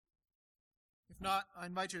If not, I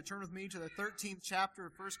invite you to turn with me to the 13th chapter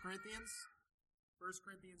of 1 Corinthians. 1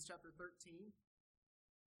 Corinthians chapter 13.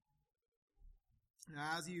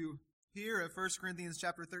 Now, as you hear of 1 Corinthians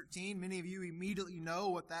chapter 13, many of you immediately know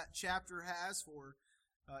what that chapter has for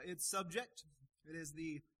its subject. It is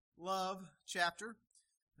the love chapter.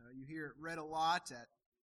 You hear it read a lot at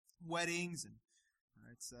weddings, and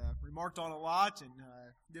it's remarked on a lot in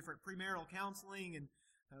different premarital counseling and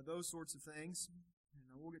those sorts of things. And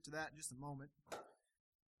we'll get to that in just a moment.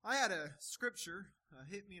 I had a scripture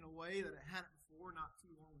hit me in a way that it hadn't before not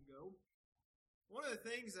too long ago. One of the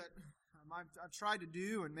things that I've tried to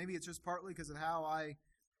do, and maybe it's just partly because of how I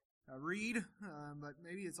read, but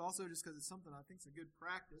maybe it's also just because it's something I think is a good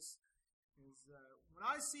practice, is when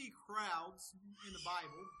I see crowds in the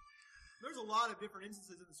Bible, there's a lot of different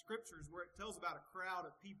instances in the Scriptures where it tells about a crowd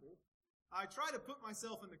of people. I try to put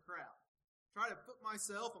myself in the crowd. Try to put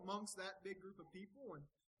myself amongst that big group of people and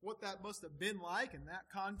what that must have been like in that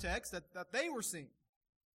context that they were seeing.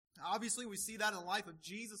 Obviously, we see that in the life of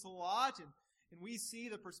Jesus a lot, and we see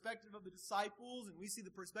the perspective of the disciples, and we see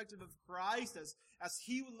the perspective of Christ as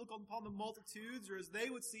He would look upon the multitudes, or as they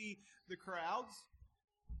would see the crowds.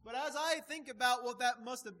 But as I think about what that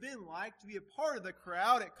must have been like to be a part of the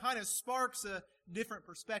crowd, it kind of sparks a different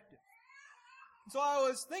perspective. So I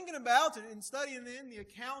was thinking about and studying in the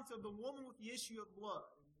account of the woman with the issue of blood.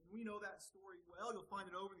 And we know that story well. You'll find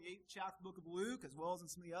it over in the 8th chapter of the book of Luke, as well as in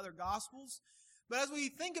some of the other Gospels. But as we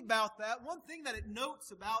think about that, one thing that it notes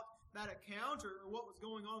about that account, or what was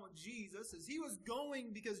going on with Jesus, is he was going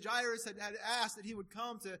because Jairus had asked that he would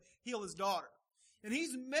come to heal his daughter. And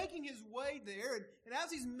he's making his way there, and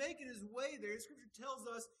as he's making his way there, Scripture tells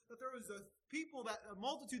us that there was a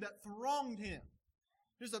multitude that thronged him.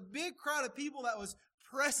 There's a big crowd of people that was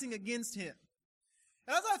pressing against him.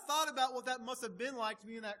 And as I thought about what that must have been like to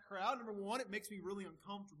be in that crowd, number one, it makes me really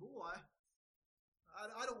uncomfortable.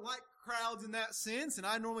 I don't like crowds in that sense, and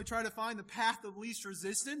I normally try to find the path of least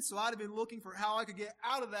resistance, so I'd have been looking for how I could get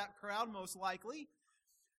out of that crowd, most likely.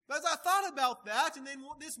 But as I thought about that, and then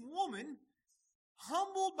this woman,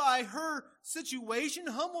 humbled by her situation,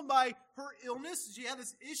 humbled by her illness. She had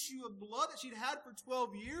this issue of blood that she'd had for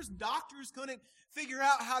 12 years. Doctors couldn't figure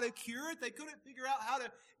out how to cure it. They couldn't figure out how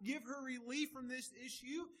to give her relief from this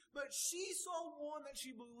issue. But she saw one that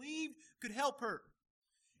she believed could help her.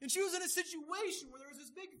 And she was in a situation where there was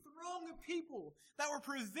this big throng of people that were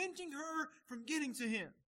preventing her from getting to him.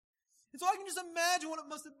 And so I can just imagine what it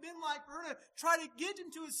must have been like for her to try to get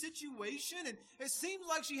into a situation, and it seems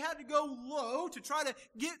like she had to go low to try to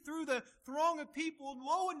get through the throng of people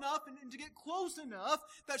low enough and to get close enough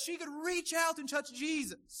that she could reach out and touch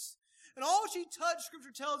Jesus. And all she touched,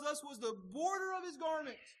 Scripture tells us, was the border of his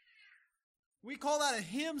garment. We call that a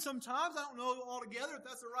hem sometimes. I don't know altogether if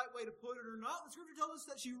that's the right way to put it or not. The Scripture tells us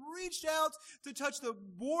that she reached out to touch the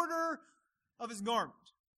border of his garment.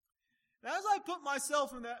 Now, as I put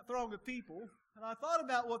myself in that throng of people, and I thought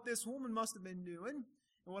about what this woman must have been doing, and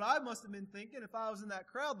what I must have been thinking if I was in that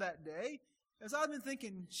crowd that day, as I've been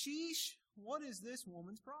thinking, sheesh, what is this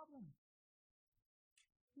woman's problem?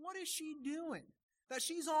 What is she doing? That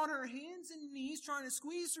she's on her hands and knees trying to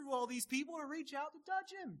squeeze through all these people to reach out to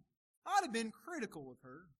touch him. I'd have been critical of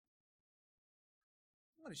her.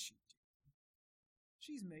 What is she doing?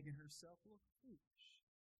 She's making herself look foolish.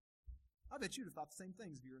 I bet you'd have thought the same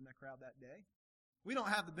things if you were in that crowd that day. We don't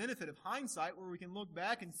have the benefit of hindsight where we can look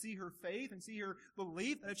back and see her faith and see her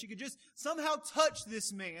belief that if she could just somehow touch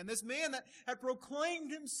this man that had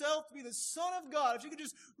proclaimed himself to be the Son of God, if she could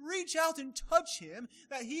just reach out and touch him,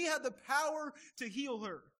 that he had the power to heal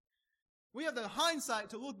her. We have the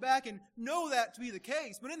hindsight to look back and know that to be the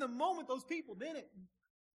case. But in the moment, those people didn't.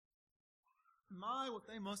 My, what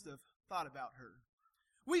they must have thought about her.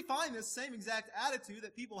 We find this same exact attitude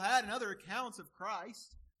that people had in other accounts of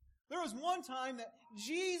Christ. There was one time that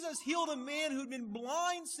Jesus healed a man who'd been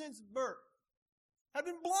blind since birth. Had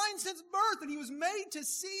been blind since birth, and he was made to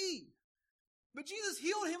see. But Jesus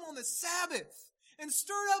healed him on the Sabbath and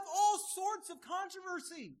stirred up all sorts of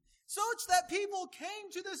controversy, such that people came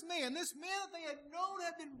to this man that they had known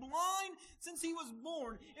had been blind since he was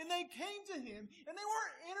born, and they came to him, and they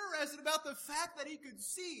weren't interested about the fact that he could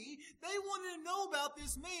see. They wanted to know about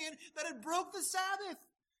this man that had broke the Sabbath.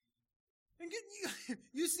 And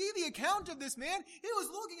you see the account of this man. He was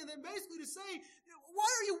looking at them basically to say, why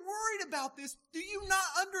are you worried about this? Do you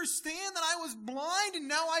not understand that I was blind and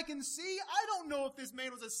now I can see? I don't know if this man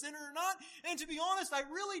was a sinner or not. And to be honest, I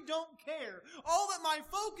really don't care. All that my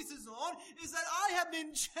focus is on is that I have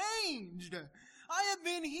been changed. I have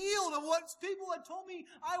been healed of what people had told me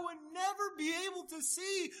I would never be able to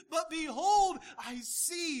see. But behold, I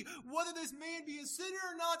see. Whether this man be a sinner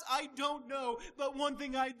or not, I don't know. But one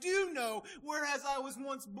thing I do know, whereas I was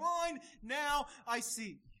once blind, now I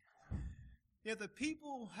see. Yet the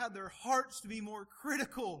people had their hearts to be more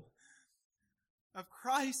critical of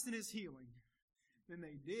Christ and His healing than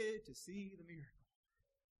they did to see the miracle.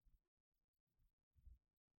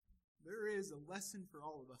 There is a lesson for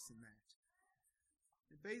all of us in that.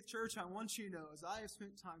 In Faith Church, I want you to know, as I have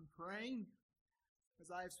spent time praying,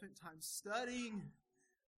 as I have spent time studying,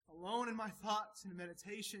 alone in my thoughts and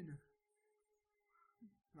meditation,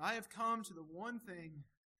 I have come to the one thing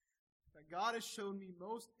that God has shown me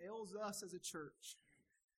most ails us as a church.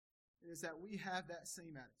 It is that we have that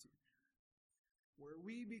same attitude, where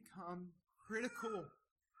we become critical,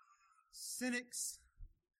 cynics,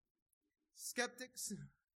 skeptics,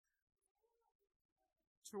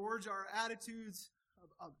 towards our attitudes of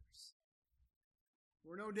others.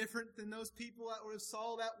 We're no different than those people that would have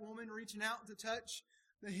saw that woman reaching out to touch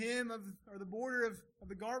the hem or the border of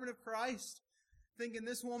the garment of Christ, thinking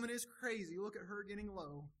this woman is crazy. Look at her getting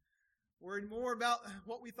low. Worried more about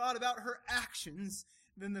what we thought about her actions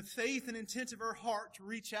than the faith and intent of her heart to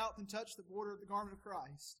reach out and touch the border of the garment of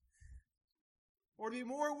Christ. Or to be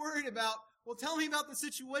more worried about, well, tell me about the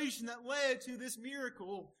situation that led to this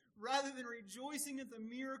miracle, rather than rejoicing at the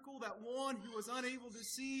miracle that one who was unable to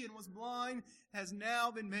see and was blind has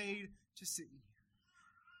now been made to see.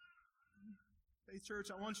 Faith Church,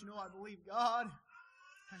 I want you to know I believe God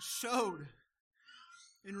has showed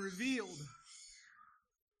and revealed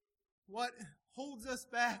what holds us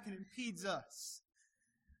back and impedes us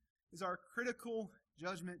is our critical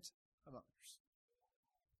judgment of others.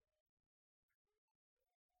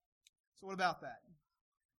 So what about that?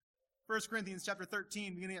 1 Corinthians chapter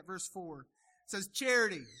 13, beginning at verse 4. It says,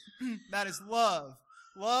 charity, that is love.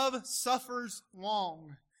 Love suffers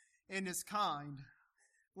long and is kind.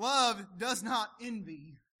 Love does not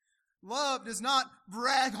envy. Love does not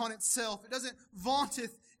brag on itself. It doesn't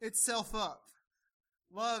vaunteth itself up.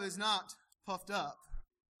 Love is not puffed up.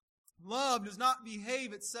 Love does not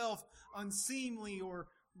behave itself unseemly or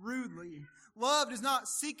rudely. Love does not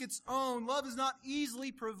seek its own. Love is not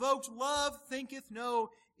easily provoked. Love thinketh no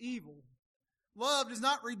evil. Love does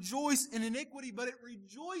not rejoice in iniquity, but it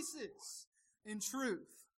rejoices in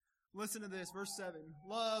truth. Listen to this, verse 7.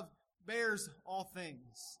 Love bears all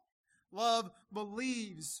things. Love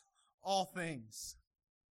believes all things.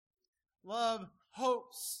 Love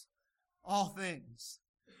hopes all things.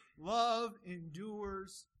 Love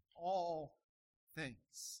endures all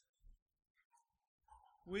things.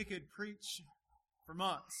 We could preach for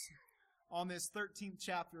months on this 13th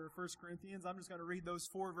chapter of 1 Corinthians. I'm just going to read those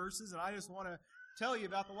 4 verses, and I just want to tell you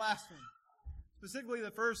about the last one. Specifically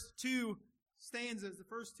the first 2 stanzas, the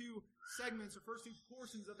first 2 segments, or first 2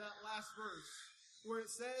 portions of that last verse, where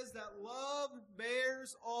it says that love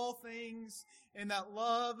bears all things and that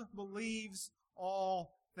love believes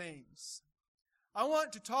all things. I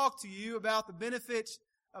want to talk to you about the benefit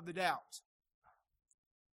of the doubt.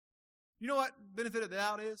 You know what benefit of the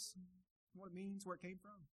doubt is? What it means, where it came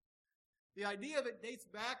from? The idea of it dates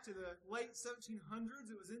back to the late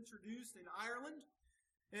 1700s. It was introduced in Ireland.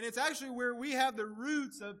 And it's actually where we have the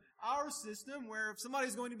roots of our system, where if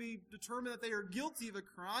somebody's going to be determined that they are guilty of a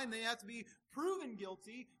crime, they have to be proven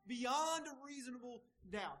guilty beyond a reasonable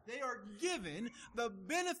doubt. They are given the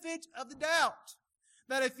benefit of the doubt.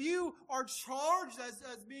 That if you are charged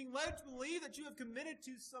as being led to believe that you have committed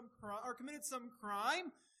some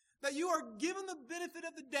crime, that you are given the benefit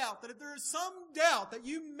of the doubt, that if there is some doubt that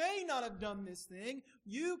you may not have done this thing,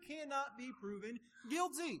 you cannot be proven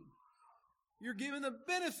guilty. You're given the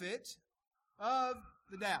benefit of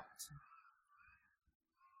the doubt.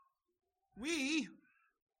 We,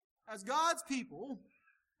 as God's people,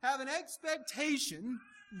 have an expectation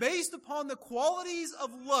based upon the qualities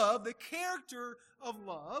of love, the character of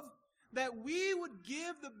love, that we would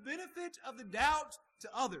give the benefit of the doubt to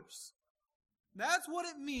others. That's what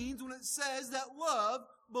it means when it says that love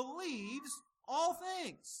believes all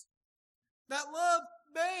things. That love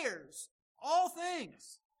bears all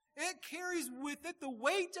things. It carries with it the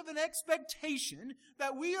weight of an expectation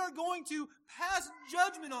that we are going to pass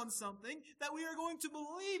judgment on something, that we are going to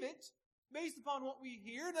believe it based upon what we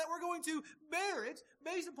hear, that we're going to bear it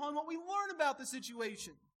based upon what we learn about the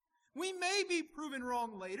situation. We may be proven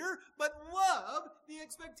wrong later, but love, the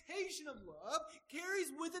expectation of love,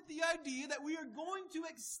 carries with it the idea that we are going to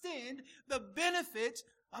extend the benefit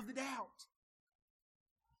of the doubt.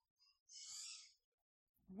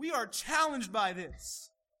 We are challenged by this.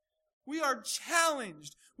 We are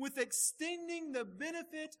challenged with extending the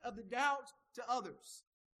benefit of the doubt to others.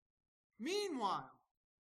 Meanwhile,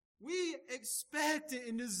 we expect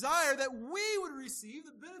and desire that we would receive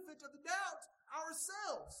the benefit of the doubt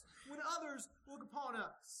ourselves when others look upon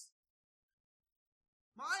us.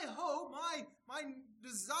 My hope, my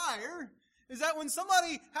desire is that when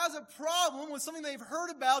somebody has a problem with something they've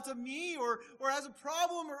heard about of me or has a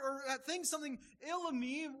problem or thinks something ill of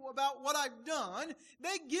me about what I've done,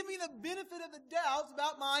 they give me the benefit of the doubt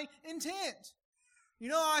about my intent. You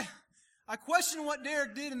know, I question what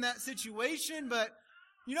Derek did in that situation, but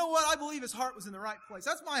you know what? I believe his heart was in the right place.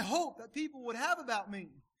 That's my hope that people would have about me.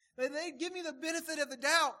 That they'd give me the benefit of the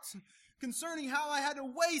doubt concerning how I had to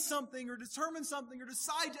weigh something or determine something or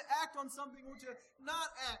decide to act on something or to not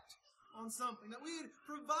act on something. That we would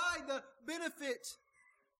provide the benefit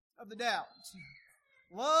of the doubt.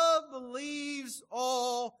 Love believes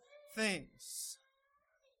all things.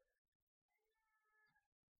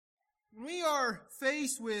 When we are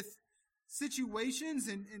faced with situations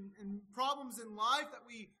and problems in life that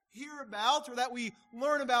we hear about or that we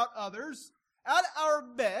learn about others, at our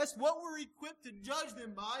best, what we're equipped to judge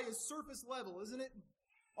them by is surface level, isn't it?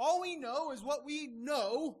 All we know is what we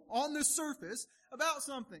know on the surface about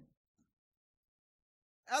something.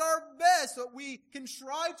 At our best, we can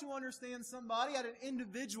try to understand somebody at an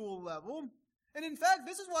individual level. And in fact,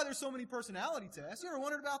 this is why there's so many personality tests. You ever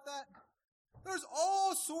wondered about that? There's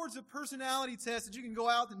all sorts of personality tests that you can go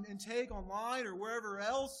out and take online or wherever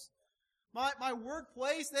else. My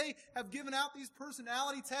workplace, they have given out these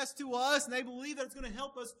personality tests to us, and they believe that it's going to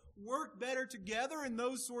help us work better together and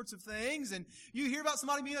those sorts of things. And you hear about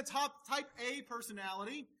somebody being a type A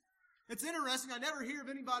personality. It's interesting. I never hear of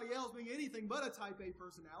anybody else being anything but a type A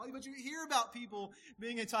personality, but you hear about people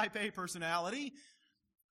being a type A personality.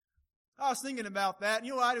 I was thinking about that.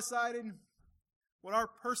 You know what I decided? What our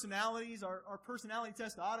personalities, our personality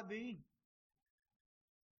test ought to be?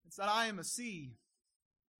 It's that I am a C.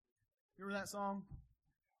 Remember that song?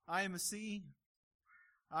 I am a C.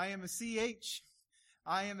 I am a CH.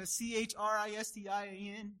 I am a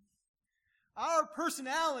CHRISTIAN. Our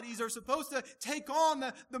personalities are supposed to take on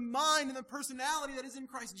the mind and the personality that is in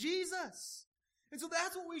Christ Jesus. And so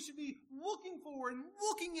that's what we should be looking for and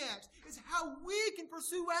looking at, is how we can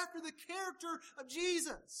pursue after the character of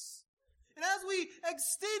Jesus. And as we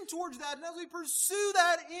extend towards that, and as we pursue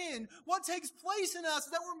that end, what takes place in us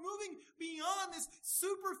is that we're moving beyond this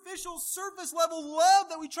superficial, surface level love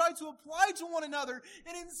that we try to apply to one another.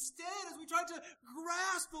 And instead, as we try to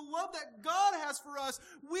grasp the love that God has for us,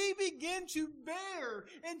 we begin to bear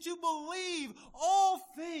and to believe all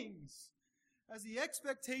things as the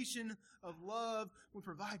expectation of love would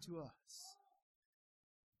provide to us.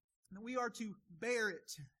 And we are to bear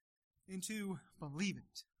it and to believe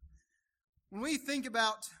it. When we think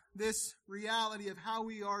about this reality of how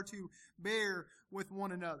we are to bear with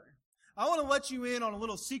one another, I want to let you in on a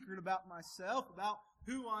little secret about myself, about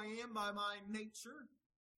who I am by my nature.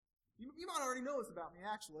 You might already know this about me,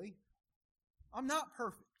 actually. I'm not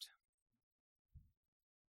perfect.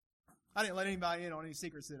 I didn't let anybody in on any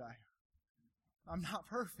secrets, did I? I'm not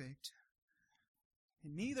perfect.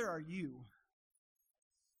 And neither are you.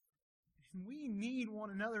 And we need one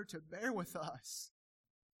another to bear with us.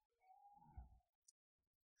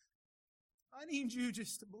 I need you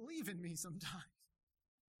just to believe in me sometimes.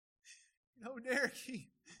 You know, Derek,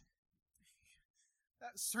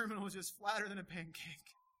 that sermon was just flatter than a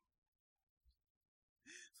pancake.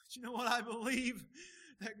 But you know what? I believe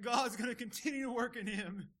that God's going to continue to work in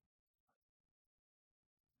him.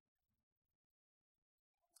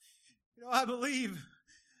 You know, I believe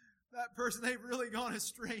that person, they've really gone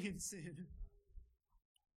astray in sin.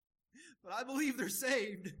 But I believe they're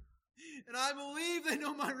saved. And I believe they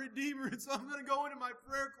know my Redeemer. And so I'm going to go into my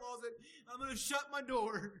prayer closet. I'm going to shut my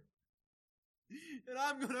door. And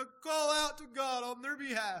I'm going to call out to God on their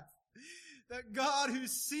behalf. That God, who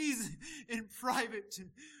sees in private,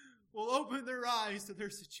 will open their eyes to their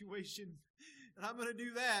situation. And I'm going to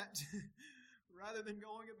do that rather than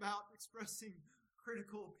going about expressing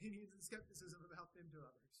critical opinions and skepticism about them to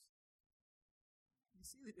others. You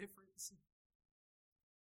see the difference?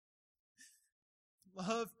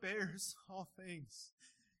 Love bears all things,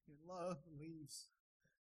 and love believes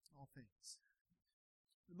all things.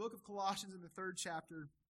 In the book of Colossians, in the 3rd chapter,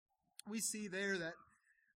 we see there that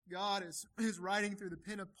God is writing through the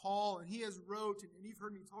pen of Paul, and he has wrote, and you've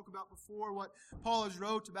heard me talk about before what Paul has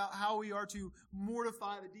wrote about how we are to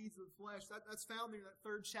mortify the deeds of the flesh. That's found in that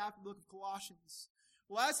 3rd chapter of the book of Colossians.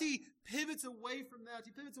 Well, as he pivots away from that,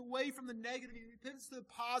 he pivots away from the negative, he pivots to the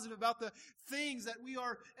positive about the things that we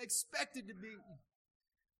are expected to be.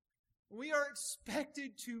 We are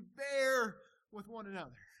expected to bear with one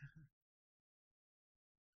another.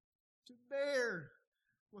 to bear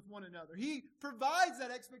with one another. He provides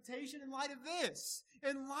that expectation in light of this,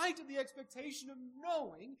 in light of the expectation of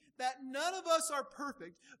knowing that none of us are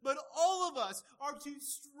perfect, but all of us are to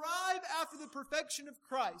strive after the perfection of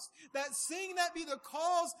Christ. That seeing that be the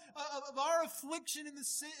cause of our affliction in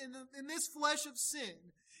this flesh of sin,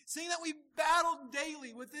 seeing that we battle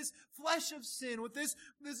daily with this flesh of sin, with this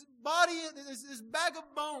body, this bag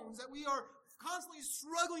of bones that we are constantly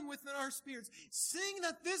struggling with in our spirits, seeing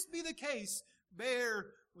that this be the case, bear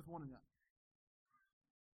with one another.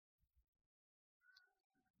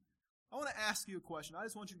 I want to ask you a question. I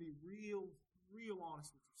just want you to be real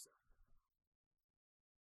honest with yourself.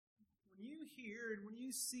 When you hear and when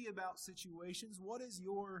you see about situations, what is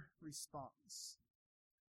your response?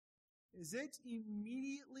 Is it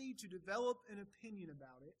immediately to develop an opinion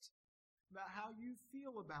about it, about how you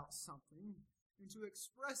feel about something, and to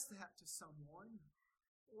express that to someone?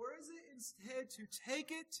 Or is it instead to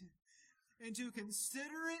take it and to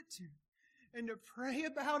consider it and to pray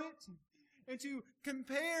about it and to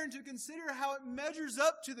compare and to consider how it measures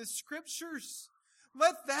up to the Scriptures?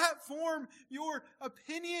 Let that form your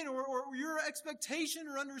opinion or your expectation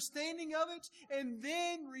or understanding of it, and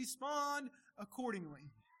then respond accordingly.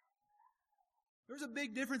 There's a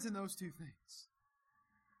big difference in those two things.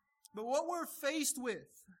 But what we're faced with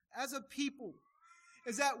as a people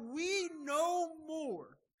is that we know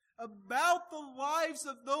more about the lives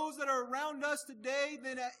of those that are around us today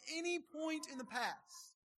than at any point in the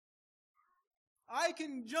past. I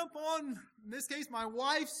can jump on, in this case, my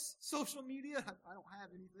wife's social media. I don't have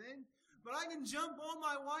anything. But I can jump on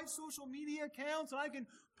my wife's social media accounts and I can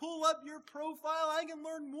pull up your profile. I can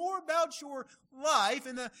learn more about your life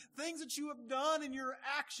and the things that you have done and your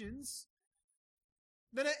actions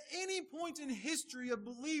than at any point in history of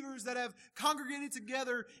believers that have congregated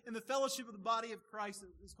together in the fellowship of the body of Christ that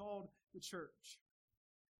is called the church.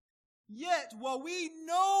 Yet, while we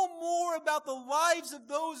know more about the lives of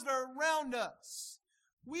those that are around us,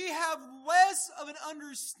 we have less of an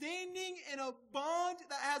understanding and a bond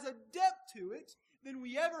that has a depth to it than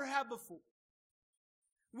we ever have before.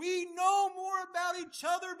 We know more about each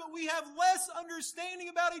other, but we have less understanding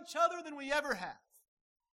about each other than we ever have.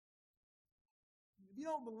 If you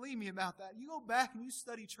don't believe me about that, you go back and you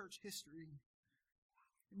study church history,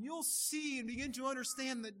 and you'll see and begin to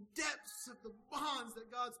understand the depths of the bonds that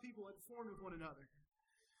God's people had formed with one another.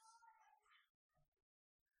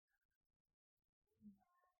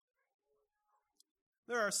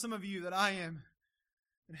 There are some of you that I am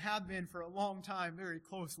and have been for a long time very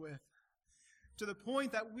close with, to the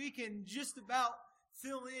point that we can just about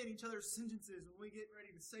fill in each other's sentences when we get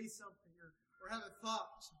ready to say something or have a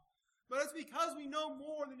thought. But it's because we know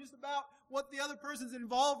more than just about what the other person's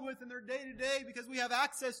involved with in their day-to-day, because we have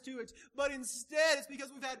access to it. But instead, it's because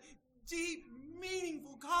we've had deep,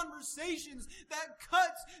 meaningful conversations that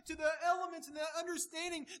cuts to the elements and the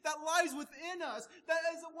understanding that lies within us, that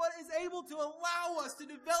is what is able to allow us to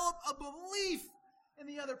develop a belief in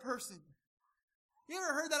the other person. You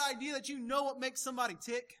ever heard that idea that you know what makes somebody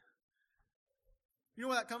tick? You know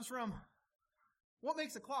where that comes from? What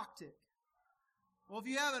makes a clock tick? Well, if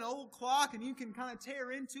you have an old clock and you can kind of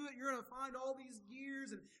tear into it, you're going to find all these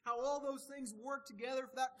gears and how all those things work together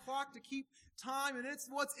for that clock to keep time. And it's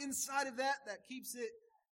what's inside of that keeps it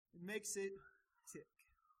and makes it tick.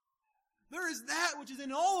 There is that which is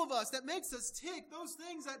in all of us that makes us tick. Those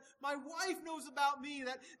things that my wife knows about me,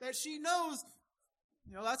 that she knows,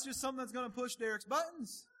 that's just something that's going to push Derek's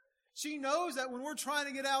buttons. She knows that when we're trying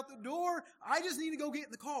to get out the door, I just need to go get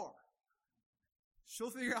in the car. She'll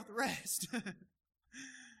figure out the rest.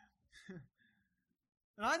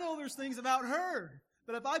 And I know there's things about her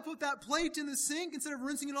that if I put that plate in the sink instead of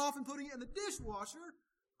rinsing it off and putting it in the dishwasher,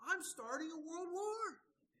 I'm starting a world war.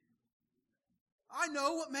 I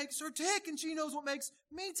know what makes her tick, and she knows what makes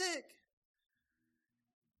me tick.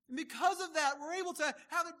 And because of that, we're able to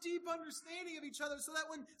have a deep understanding of each other so that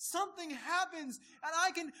when something happens and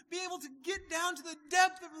I can be able to get down to the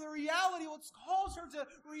depth of the reality, what caused her to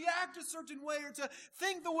react a certain way or to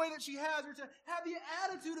think the way that she has or to have the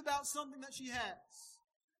attitude about something that she has.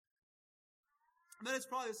 And then it's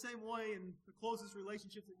probably the same way in the closest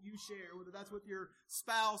relationships that you share, whether that's with your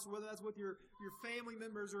spouse or whether that's with your family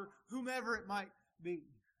members or whomever it might be.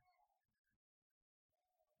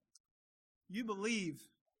 You believe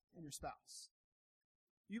in your spouse.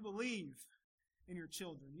 You believe in your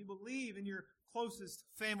children. You believe in your closest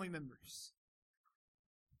family members.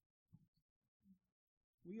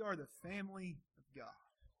 We are the family of God.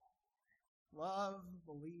 Love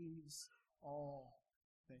believes all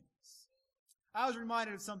things. I was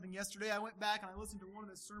reminded of something yesterday. I went back and I listened to one of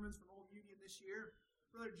the sermons from Old Union this year.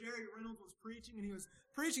 Brother Jerry Reynolds was preaching, and he was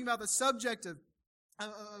preaching about the subject of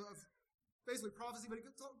basically prophecy, but he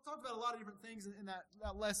talked about a lot of different things in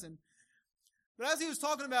that lesson. But as he was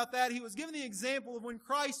talking about that, he was giving the example of when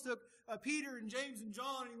Christ took Peter and James and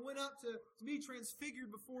John, and he went up to be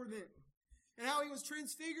transfigured before them. And how he was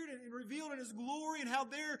transfigured and revealed in his glory, and how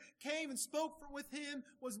there came and spoke with him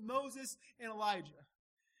was Moses and Elijah.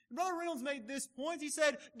 And Brother Reynolds made this point. He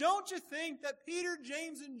said, don't you think that Peter,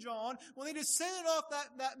 James, and John, when they descended off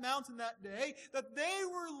that mountain that day, that they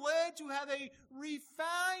were led to have a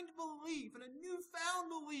refined belief and a newfound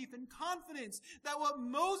belief and confidence that what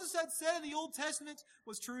Moses had said in the Old Testament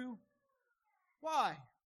was true? Why?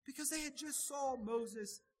 Because they had just saw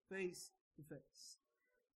Moses face to face.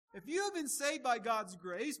 If you have been saved by God's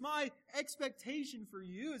grace, my expectation for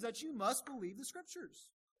you is that you must believe the Scriptures.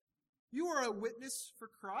 You are a witness for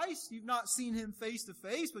Christ. You've not seen Him face to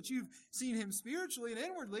face, but you've seen Him spiritually and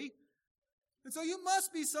inwardly. And so you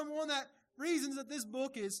must be someone that reasons that this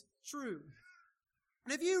book is true.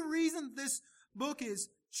 And if you reason that this book is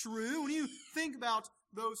true, when you think about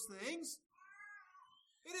those things,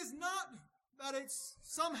 it is not that it's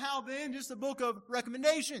somehow then just a book of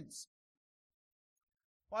recommendations.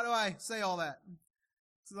 Why do I say all that?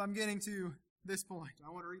 Because I'm getting to this point.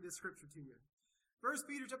 I want to read this scripture to you. 1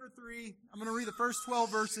 Peter chapter 3, I'm going to read the first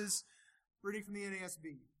 12 verses, reading from the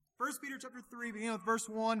NASB. 1 Peter chapter 3, beginning with verse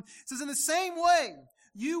 1, it says, in the same way,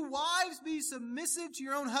 you wives be submissive to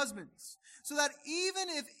your own husbands, so that even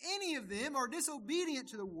if any of them are disobedient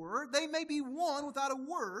to the word, they may be won without a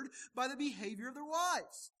word by the behavior of their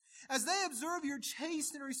wives, as they observe your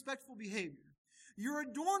chaste and respectful behavior. Your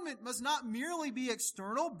adornment must not merely be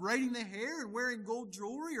external, braiding the hair and wearing gold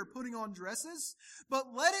jewelry or putting on dresses,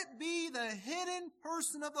 but let it be the hidden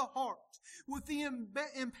person of the heart, with the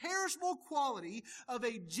imperishable quality of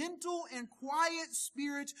a gentle and quiet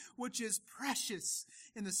spirit, which is precious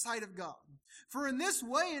in the sight of God. For in this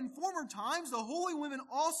way, in former times, the holy women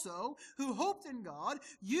also, who hoped in God,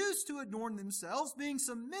 used to adorn themselves, being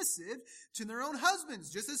submissive to their own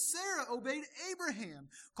husbands, just as Sarah obeyed Abraham,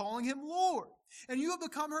 calling him Lord. And you have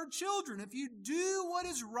become her children if you do what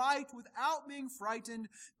is right without being frightened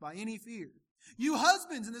by any fear. You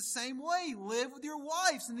husbands, in the same way, live with your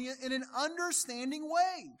wives in an understanding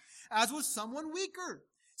way, as with someone weaker,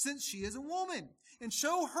 since she is a woman, and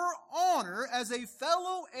show her honor as a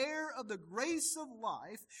fellow heir of the grace of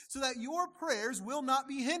life, so that your prayers will not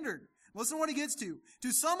be hindered. Listen to what he gets to.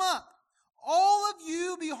 To sum up, all of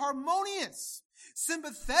you be harmonious,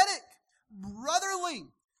 sympathetic, brotherly,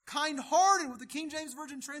 kind-hearted, what the King James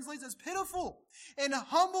Version translates as pitiful, and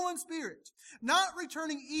humble in spirit, not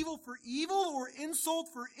returning evil for evil or insult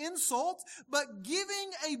for insult, but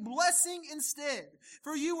giving a blessing instead.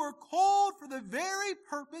 For you were called for the very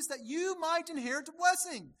purpose that you might inherit a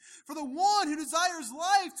blessing. For the one who desires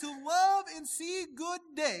life to love and see good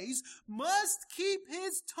days must keep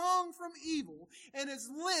his tongue from evil and his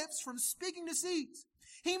lips from speaking deceit.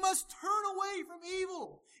 He must turn away from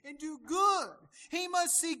evil and do good. He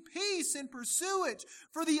must seek peace and pursue it.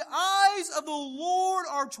 For the eyes of the Lord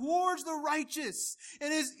are towards the righteous,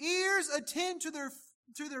 and His ears attend to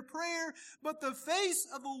their prayer, but the face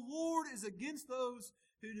of the Lord is against those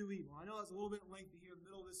who do evil. I know that's a little bit lengthy here in the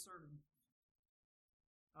middle of this sermon.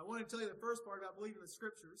 I want to tell you the first part about believing the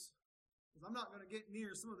Scriptures, because I'm not going to get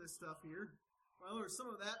near some of this stuff here. Well, there's some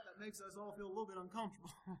of that makes us all feel a little bit uncomfortable.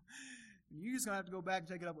 You're just going to have to go back and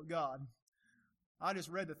take it up with God. I just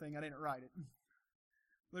read the thing. I didn't write it.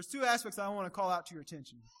 There's two aspects I want to call out to your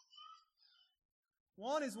attention.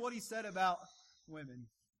 One is what he said about women.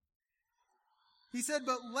 He said,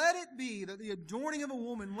 but let it be that the adorning of a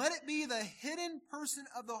woman, let it be the hidden person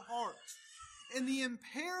of the heart, and the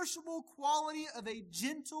imperishable quality of a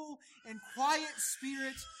gentle and quiet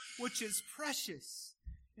spirit, which is precious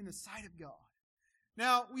in the sight of God.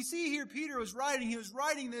 Now, we see here Peter was writing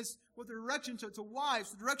this with a direction to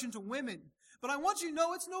wives, a direction to women. But I want you to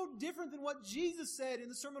know it's no different than what Jesus said in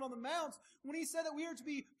the Sermon on the Mount when He said that we are to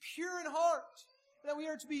be pure in heart, that we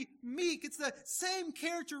are to be meek. It's the same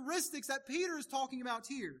characteristics that Peter is talking about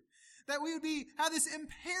here. That we would have this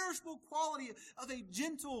imperishable quality of a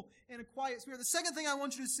gentle and a quiet spirit. The second thing I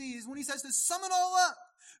want you to see is when he says to sum it all up,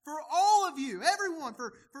 for all of you, everyone,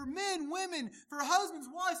 for men, women, for husbands,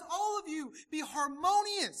 wives, all of you, be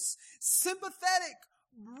harmonious, sympathetic,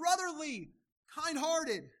 brotherly,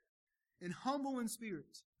 kind-hearted, and humble in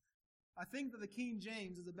spirit. I think that the King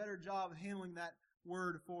James does a better job of handling that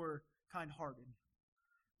word for kind-hearted.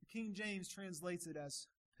 The King James translates it as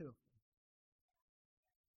pitiful.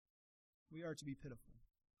 We are to be pitiful.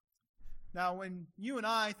 Now, when you and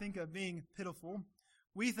I think of being pitiful,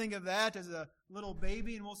 we think of that as a little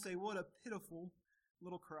baby, and we'll say, what a pitiful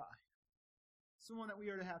little cry. Someone that we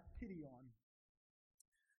are to have pity on.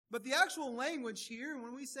 But the actual language here,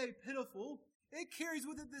 when we say pitiful, it carries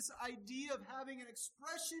with it this idea of having an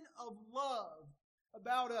expression of love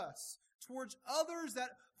about us towards others that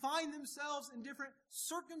find themselves in different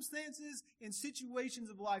circumstances and situations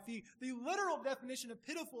of life. The literal definition of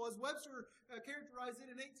pitiful, as Webster characterized it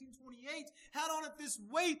in 1828, had on it this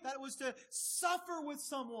weight that it was to suffer with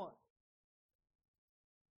someone.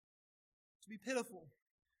 To be pitiful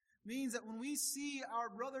means that when we see our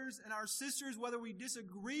brothers and our sisters, whether we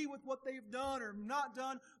disagree with what they've done or not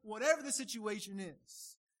done, whatever the situation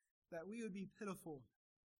is, that we would be pitiful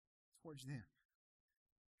towards them,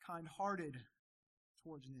 kind-hearted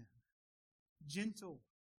towards them, gentle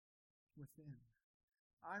with them.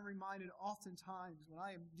 I'm reminded oftentimes when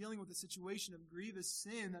I am dealing with a situation of grievous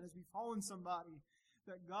sin that has befallen somebody,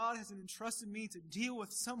 that God has entrusted me to deal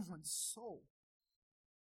with someone's soul.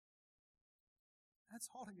 That's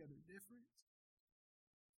altogether different.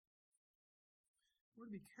 We're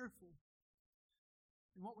to be careful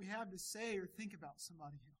in what we have to say or think about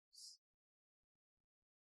somebody else.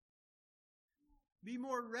 Be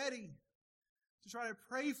more ready to try to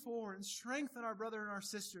pray for and strengthen our brother and our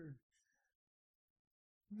sister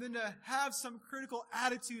than to have some critical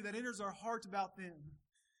attitude that enters our heart about them.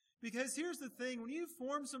 Because here's the thing, when you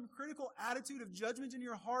form some critical attitude of judgment in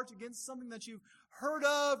your heart against something that you've heard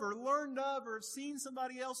of or learned of or have seen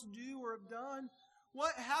somebody else do or have done,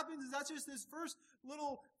 what happens is that's just this first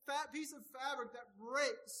little fat piece of fabric that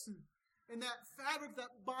breaks, and that fabric that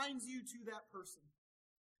binds you to that person.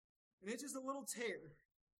 And it's just a little tear.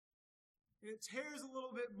 And it tears a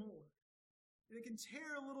little bit more. And it can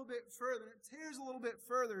tear a little bit further. It tears a little bit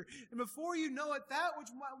further. And before you know it, that which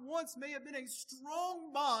once may have been a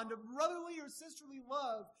strong bond of brotherly or sisterly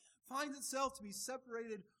love finds itself to be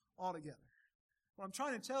separated altogether. What I'm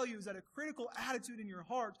trying to tell you is that a critical attitude in your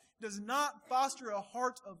heart does not foster a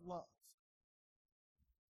heart of love.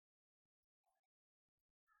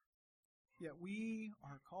 Yet we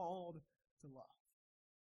are called to love.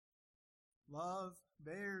 Love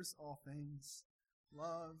bears all things.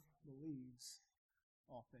 Love believes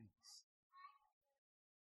all things.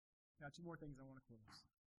 Got two more things I want to close.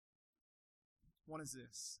 One is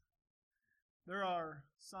this. There are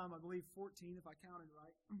some, I believe 14, if I counted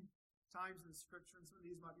right, times in the Scripture, and some of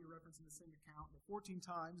these might be a reference in the same account, but 14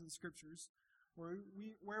 times in the Scriptures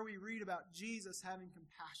where we read about Jesus having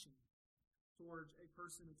compassion towards a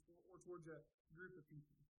person or towards a group of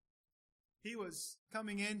people. He was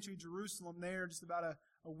coming into Jerusalem there just about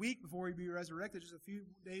a week before he'd be resurrected, just a few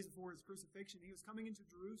days before his crucifixion. He was coming into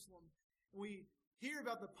Jerusalem. And we hear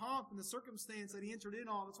about the pomp and the circumstance that he entered in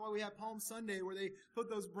on. That's why we have Palm Sunday, where they put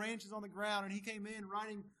those branches on the ground, and he came in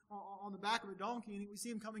riding on the back of a donkey, and we see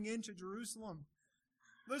him coming into Jerusalem.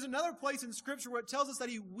 There's another place in Scripture where it tells us that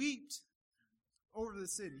he wept over the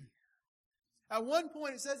city. At one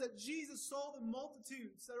point, it says that Jesus saw the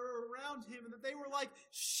multitudes that were around him and that they were like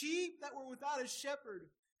sheep that were without a shepherd.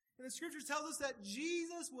 And the Scripture tells us that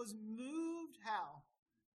Jesus was moved how?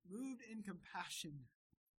 Moved in compassion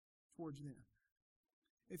towards them.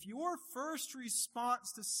 If your first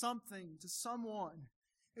response to something, to someone,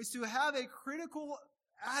 is to have a critical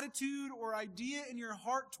attitude or idea in your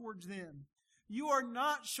heart towards them, you are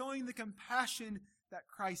not showing the compassion that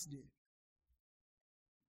Christ did.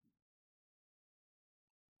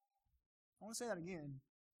 I want to say that again.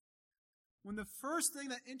 When the first thing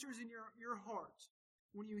that enters in your heart,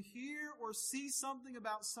 when you hear or see something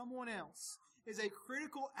about someone else, is a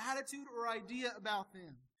critical attitude or idea about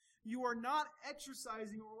them, you are not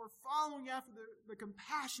exercising or following after the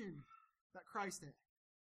compassion that Christ had.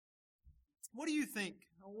 What do you think?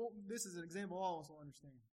 Well, this is an example I also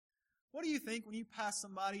understand. What do you think when you pass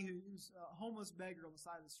somebody who's a homeless beggar on the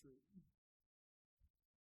side of the street?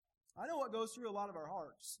 I know what goes through a lot of our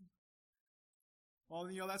hearts. Well,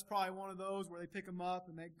 that's probably one of those where they pick them up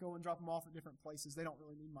and they go and drop them off at different places. They don't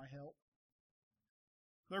really need my help.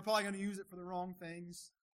 They're probably going to use it for the wrong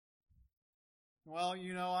things. Well,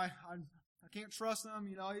 I can't trust them.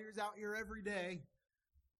 He's out here every day.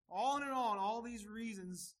 On and on, all these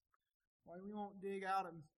reasons why we won't dig out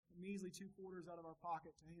a measly 2 quarters out of our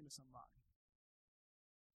pocket to hand to somebody.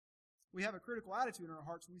 We have a critical attitude in our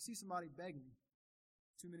hearts when we see somebody begging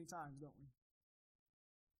too many times, don't we?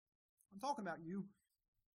 I'm talking about you.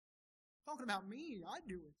 I'm talking about me. I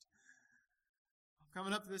do it. I'm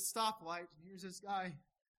coming up to this stoplight, and here's this guy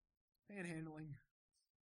panhandling.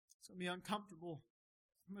 It's going to be uncomfortable.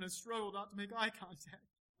 I'm going to struggle not to make eye contact.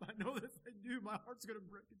 But I know that if I do, my heart's going to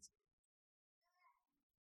break.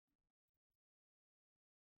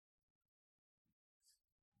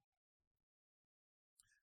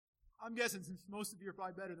 I'm guessing since most of you are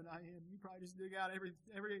probably better than I am, you probably just dig out every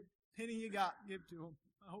penny you got and give to them.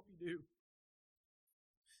 I hope you do.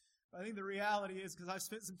 But I think the reality is, because I've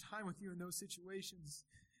spent some time with you in those situations,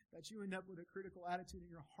 that you end up with a critical attitude in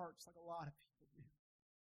your hearts like a lot of people do.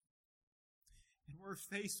 And we're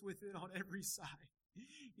faced with it on every side.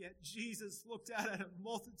 Yet Jesus looked out at a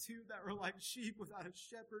multitude that were like sheep without a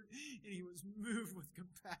shepherd, and he was moved with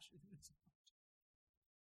compassion in his heart.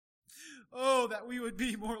 Oh, that we would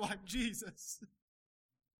be more like Jesus.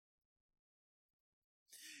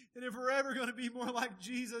 And if we're ever going to be more like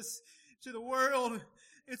Jesus to the world,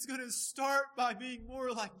 it's going to start by being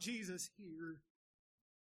more like Jesus here.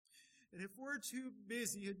 And if we're too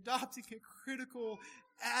busy adopting a critical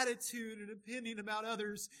attitude and opinion about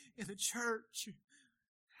others in the church,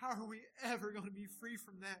 how are we ever going to be free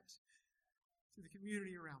from that to the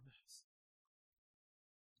community around us?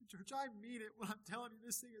 Church, I mean it when I'm telling you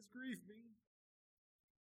this thing has grieved me.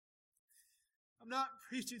 I'm not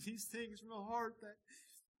preaching these things from a heart that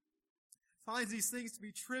finds these things to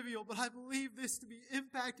be trivial, but I believe this to be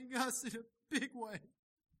impacting us in a big way.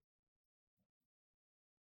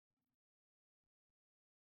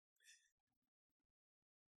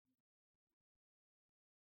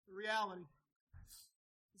 The reality.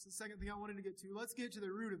 That's the second thing I wanted to get to. Let's get to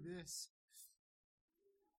the root of this.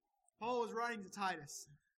 Paul was writing to Titus.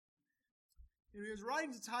 And he was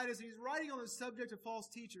writing to Titus, and he's writing on the subject of false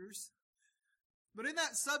teachers. But in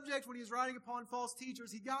that subject, when he was writing upon false teachers,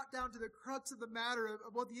 he got down to the crux of the matter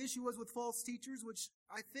of what the issue was with false teachers, which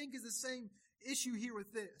I think is the same issue here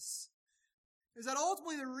with this. Is that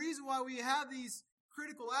ultimately the reason why we have these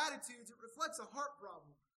critical attitudes, it reflects a heart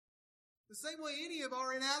problem. The same way any of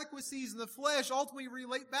our inadequacies in the flesh ultimately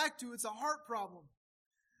relate back to, it's a heart problem.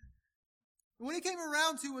 And what he came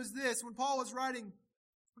around to was this, when Paul was writing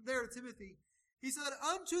there to Timothy, he said,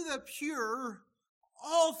 unto the pure,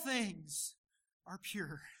 all things are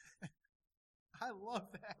pure. I love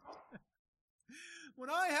that. When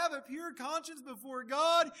I have a pure conscience before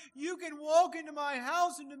God, you can walk into my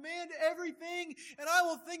house and demand everything, and I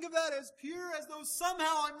will think of that as pure, as though somehow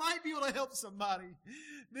I might be able to help somebody.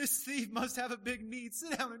 This thief must have a big need.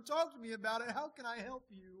 Sit down and talk to me about it. How can I help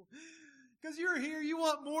you? Because you're here, you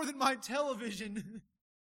want more than my television.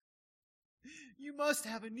 You must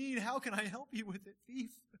have a need. How can I help you with it, thief?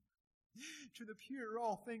 To the pure,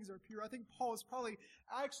 all things are pure. I think Paul is probably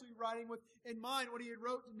actually writing with in mind what he had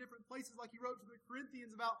wrote in different places, like he wrote to the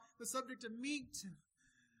Corinthians about the subject of meat,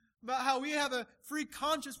 about how we have a free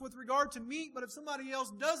conscience with regard to meat, but if somebody else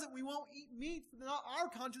doesn't, we won't eat meat for not our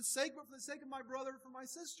conscience sake, but for the sake of my brother or for my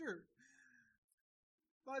sister.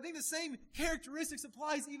 But I think the same characteristics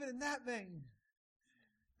applies even in that vein.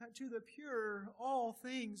 That to the pure, all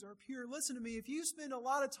things are pure. Listen to me, if you spend a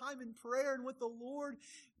lot of time in prayer and with the Lord,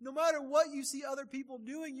 no matter what you see other people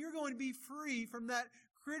doing, you're going to be free from that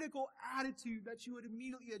critical attitude that you would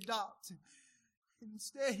immediately adopt.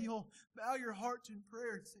 Instead, you'll bow your heart in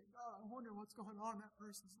prayer and say, God, I wonder what's going on in that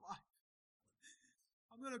person's life.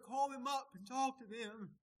 I'm going to call them up and talk to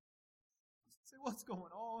them. Say, what's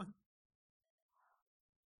going on?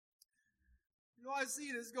 You know, I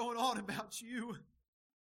see this going on about you.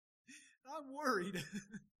 I'm worried. Can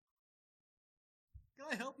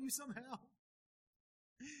I help you somehow?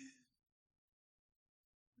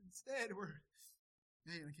 Instead, man,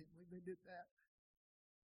 I can't believe they did that.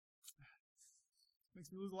 Makes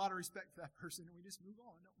me lose a lot of respect for that person, and we just move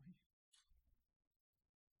on, don't we?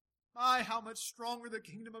 My, how much stronger the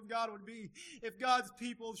kingdom of God would be if God's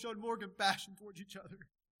people showed more compassion towards each other.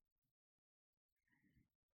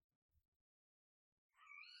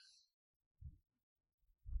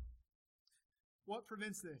 What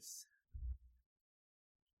prevents this?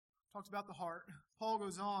 Talks about the heart. Paul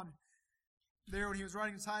goes on there when he was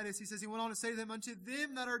writing to Titus. He says, he went on to say to them, unto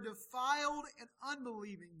them that are defiled and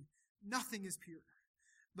unbelieving, nothing is pure.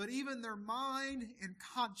 But even their mind and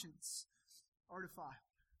conscience are defiled.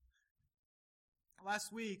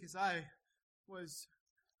 Last week, as I was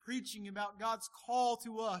preaching about God's call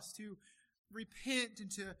to us to repent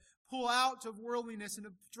and to pull out of worldliness and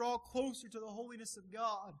to draw closer to the holiness of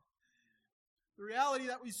God, the reality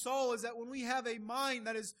that we saw is that when we have a mind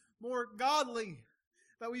that is more godly,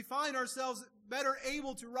 that we find ourselves better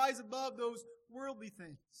able to rise above those worldly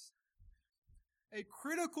things. A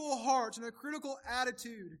critical heart and a critical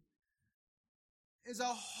attitude is a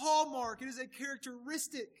hallmark, it is a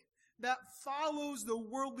characteristic that follows the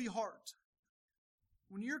worldly heart.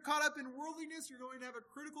 When you're caught up in worldliness, you're going to have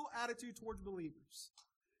a critical attitude towards believers.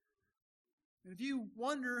 And if you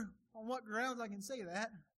wonder on what grounds I can say that,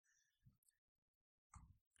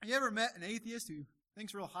 have you ever met an atheist who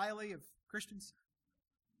thinks real highly of Christians?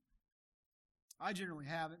 I generally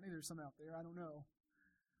haven't. Maybe there's some out there. I don't know.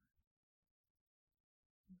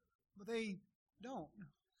 But they don't.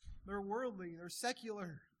 They're worldly. They're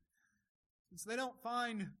secular. And so they don't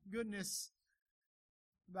find goodness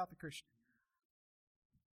about the Christian.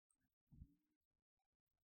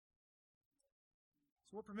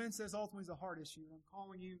 So what prevents this ultimately is a heart issue. I'm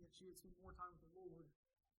calling you that you would spend more time with the Lord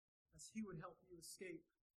as He would help you escape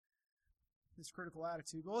this critical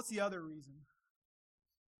attitude. But what's the other reason?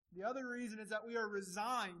 The other reason is that we are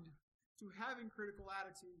resigned to having critical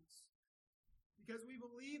attitudes because we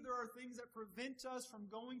believe there are things that prevent us from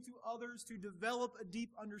going to others to develop a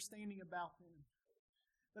deep understanding about them.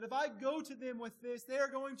 That if I go to them with this, they are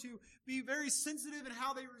going to be very sensitive in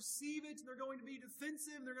how they receive it. They're going to be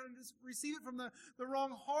defensive. They're going to just receive it from the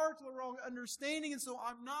wrong heart, the wrong understanding. And so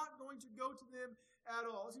I'm not going to go to them at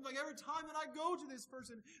all. It seems like every time that I go to this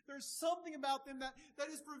person, there's something about them that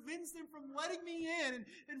just prevents them from letting me in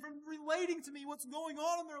and from relating to me what's going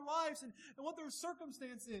on in their lives and what their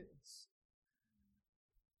circumstance is.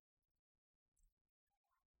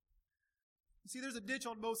 You see, there's a ditch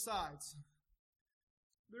on both sides.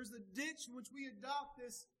 There's the ditch in which we adopt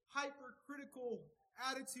this hypercritical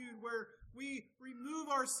attitude where we remove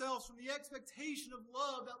ourselves from the expectation of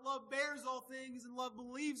love, that love bears all things and love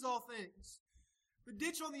believes all things. The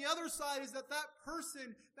ditch on the other side is that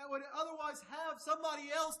person that would otherwise have somebody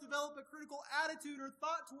else develop a critical attitude or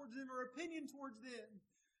thought towards them or opinion towards them,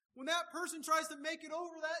 when that person tries to make it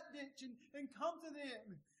over that ditch and come to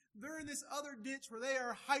them, they're in this other ditch where they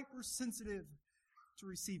are hypersensitive to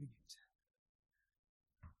receiving it.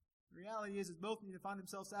 The reality is both need to find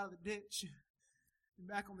themselves out of the ditch and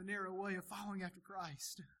back on the narrow way of following after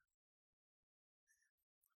Christ.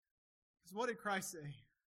 Because what did Christ say?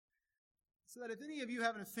 So that if any of you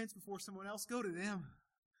have an offense before someone else, go to them.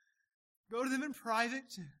 Go to them in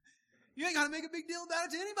private. You ain't got to make a big deal about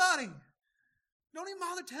it to anybody. Don't even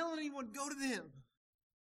bother telling anyone. Go to them.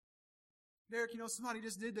 Derek, somebody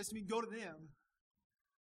just did this to me. Go to them.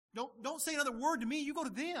 Don't say another word to me. You go to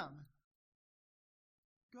them.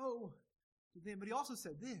 Go to them. But he also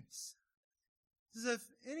said this. He says,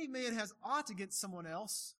 if any man has aught against someone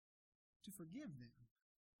else, to forgive them.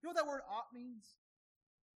 You know what that word ought means?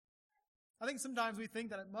 I think sometimes we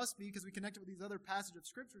think that it must be, because we connect it with these other passages of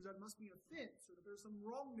Scriptures, that it must be an offense, or that there's some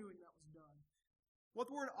wrongdoing that was done. What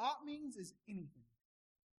the word ought means is anything.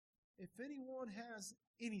 If anyone has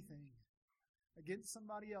anything against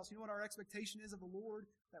somebody else, you know what our expectation is of the Lord?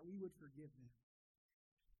 That we would forgive them.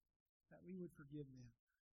 That we would forgive them.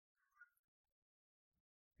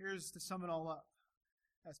 Here's to sum it all up,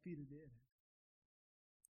 as Peter did.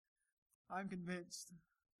 I'm convinced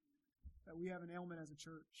that we have an ailment as a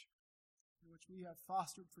church in which we have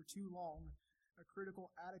fostered for too long a critical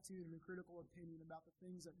attitude and a critical opinion about the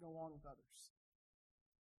things that go on with others.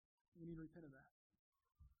 We need to repent of that.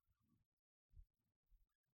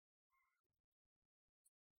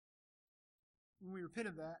 When we repent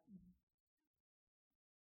of that,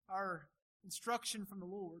 our instruction from the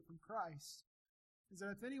Lord, from Christ, is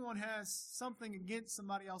that if anyone has something against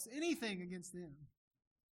somebody else, anything against them,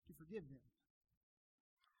 to forgive them.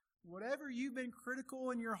 Whatever you've been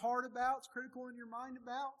critical in your heart about, critical in your mind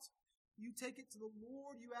about, you take it to the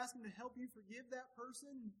Lord, you ask Him to help you forgive that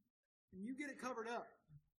person, and you get it covered up.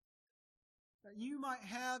 That you might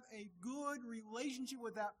have a good relationship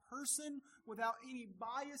with that person without any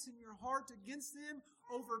bias in your heart against them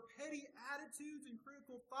over petty attitudes and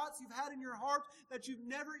critical thoughts you've had in your heart that you've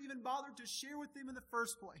never even bothered to share with them in the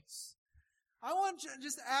first place. I want to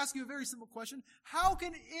just ask you a very simple question. How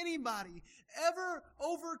can anybody ever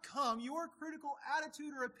overcome your critical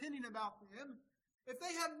attitude or opinion about them if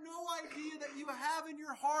they have no idea that you have in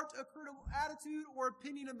your heart a critical attitude or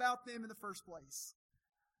opinion about them in the first place?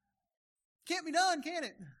 Can't be done, can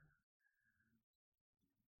it?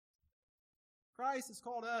 Christ has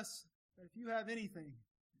called us that if you have anything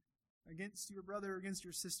against your brother or against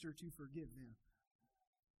your sister, to forgive them.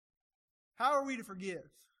 How are we to forgive?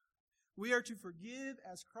 We are to forgive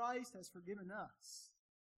as Christ has forgiven us.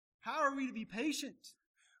 How are we to be patient?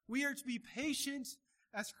 We are to be patient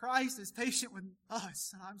as Christ is patient with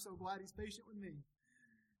us. And I'm so glad He's patient with me.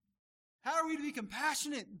 How are we to be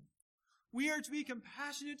compassionate? We are to be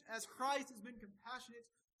compassionate as Christ has been compassionate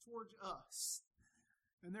towards us.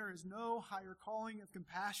 And there is no higher calling of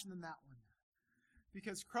compassion than that one.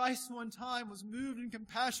 Because Christ one time was moved in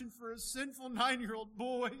compassion for a sinful 9-year-old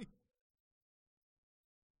boy.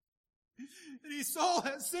 And He saw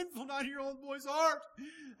that sinful 9-year-old boy's heart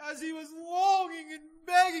as he was longing and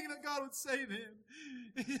begging that God would save him.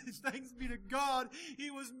 Thanks be to God, He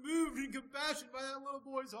was moved in compassion by that little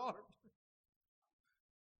boy's heart.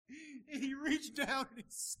 And He reached down and He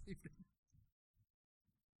saved him.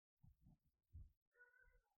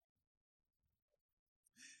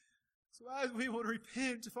 as we will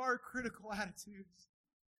repent of our critical attitudes,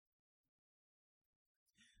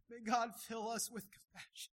 may God fill us with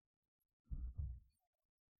compassion.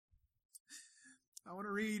 I want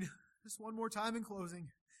to read just one more time in closing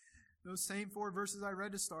those same 4 verses I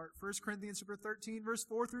read to start. 1 Corinthians chapter 13, verse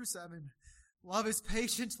 4 through 7. Love is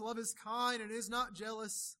patient, love is kind, and it is not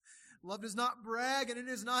jealous. Love does not brag, and it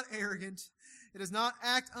is not arrogant. It does not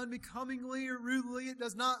act unbecomingly or rudely. It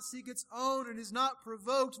does not seek its own and is not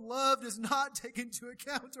provoked. Love does not take into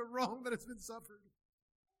account a wrong that has been suffered.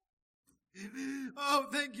 Oh,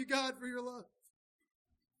 thank you, God, for your love.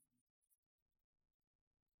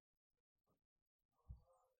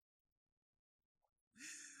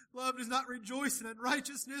 Love does not rejoice in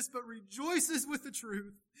unrighteousness, but rejoices with the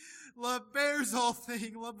truth. Love bears all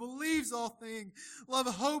things. Love believes all things. Love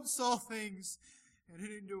hopes all things. And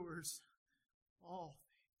it endures all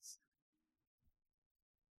things.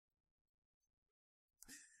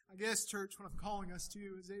 I guess, church, what I'm calling us to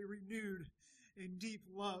is a renewed and deep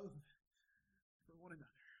love for one another.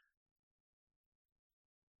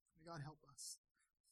 May God help us.